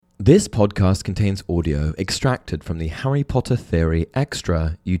This podcast contains audio extracted from the Harry Potter Theory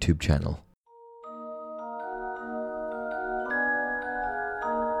Extra YouTube channel.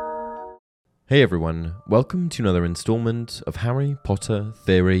 Hey everyone, welcome to another installment of Harry Potter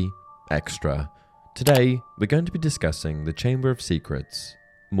Theory Extra. Today, we're going to be discussing the Chamber of Secrets.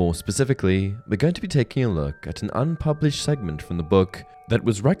 More specifically, we're going to be taking a look at an unpublished segment from the book that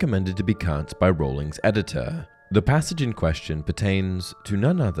was recommended to be cut by Rowling's editor. The passage in question pertains to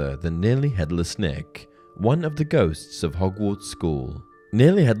none other than Nearly Headless Nick, one of the ghosts of Hogwarts School.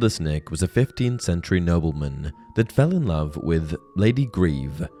 Nearly Headless Nick was a 15th century nobleman that fell in love with Lady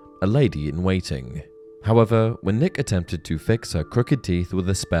Grieve, a lady in waiting. However, when Nick attempted to fix her crooked teeth with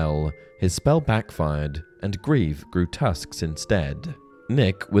a spell, his spell backfired and Grieve grew tusks instead.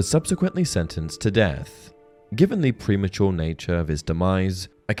 Nick was subsequently sentenced to death. Given the premature nature of his demise,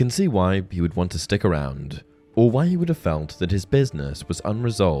 I can see why he would want to stick around, or why he would have felt that his business was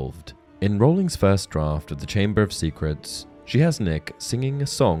unresolved. In Rowling's first draft of the Chamber of Secrets, she has Nick singing a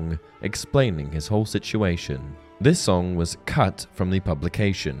song explaining his whole situation. This song was cut from the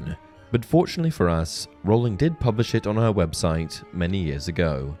publication, but fortunately for us, Rowling did publish it on her website many years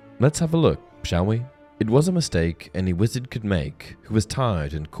ago. Let's have a look, shall we? It was a mistake any wizard could make who was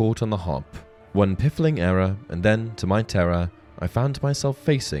tired and caught on the hop. One piffling error, and then, to my terror, I found myself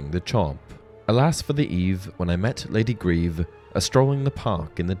facing the chop. Alas for the eve when I met Lady Grieve, a-strolling the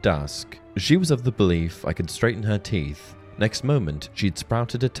park in the dusk. She was of the belief I could straighten her teeth. Next moment, she'd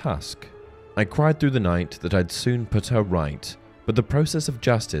sprouted a tusk. I cried through the night that I'd soon put her right, but the process of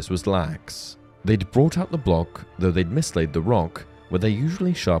justice was lax. They'd brought out the block, though they'd mislaid the rock, where they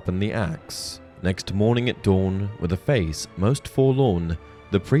usually sharpen the axe. Next morning at dawn, with a face most forlorn,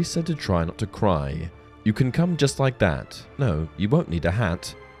 the priest said to try not to cry. You can come just like that. No, you won't need a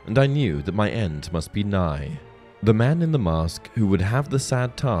hat. And I knew that my end must be nigh. The man in the mask, who would have the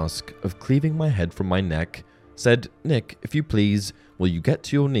sad task of cleaving my head from my neck, said, "Nick, if you please, will you get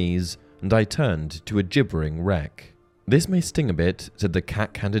to your knees?" And I turned to a gibbering wreck. "This may sting a bit," said the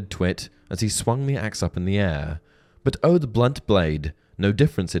cack-handed twit as he swung the axe up in the air. But oh, the blunt blade, no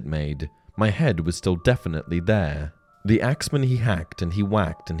difference it made. My head was still definitely there. The axeman he hacked and he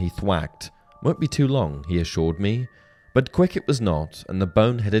whacked and he thwacked. Won't be too long, he assured me. But quick it was not, and the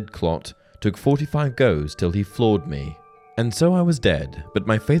bone-headed clot took 45 goes till he floored me. And so I was dead, but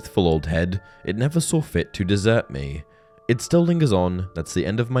my faithful old head, it never saw fit to desert me. It still lingers on, that's the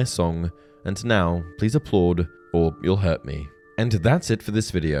end of my song, and now, please applaud, or you'll hurt me. And that's it for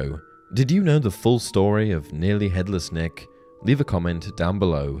this video. Did you know the full story of Nearly Headless Nick? Leave a comment down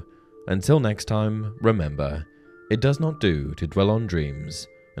below. Until next time, remember, it does not do to dwell on dreams,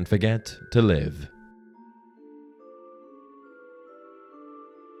 and forget to live.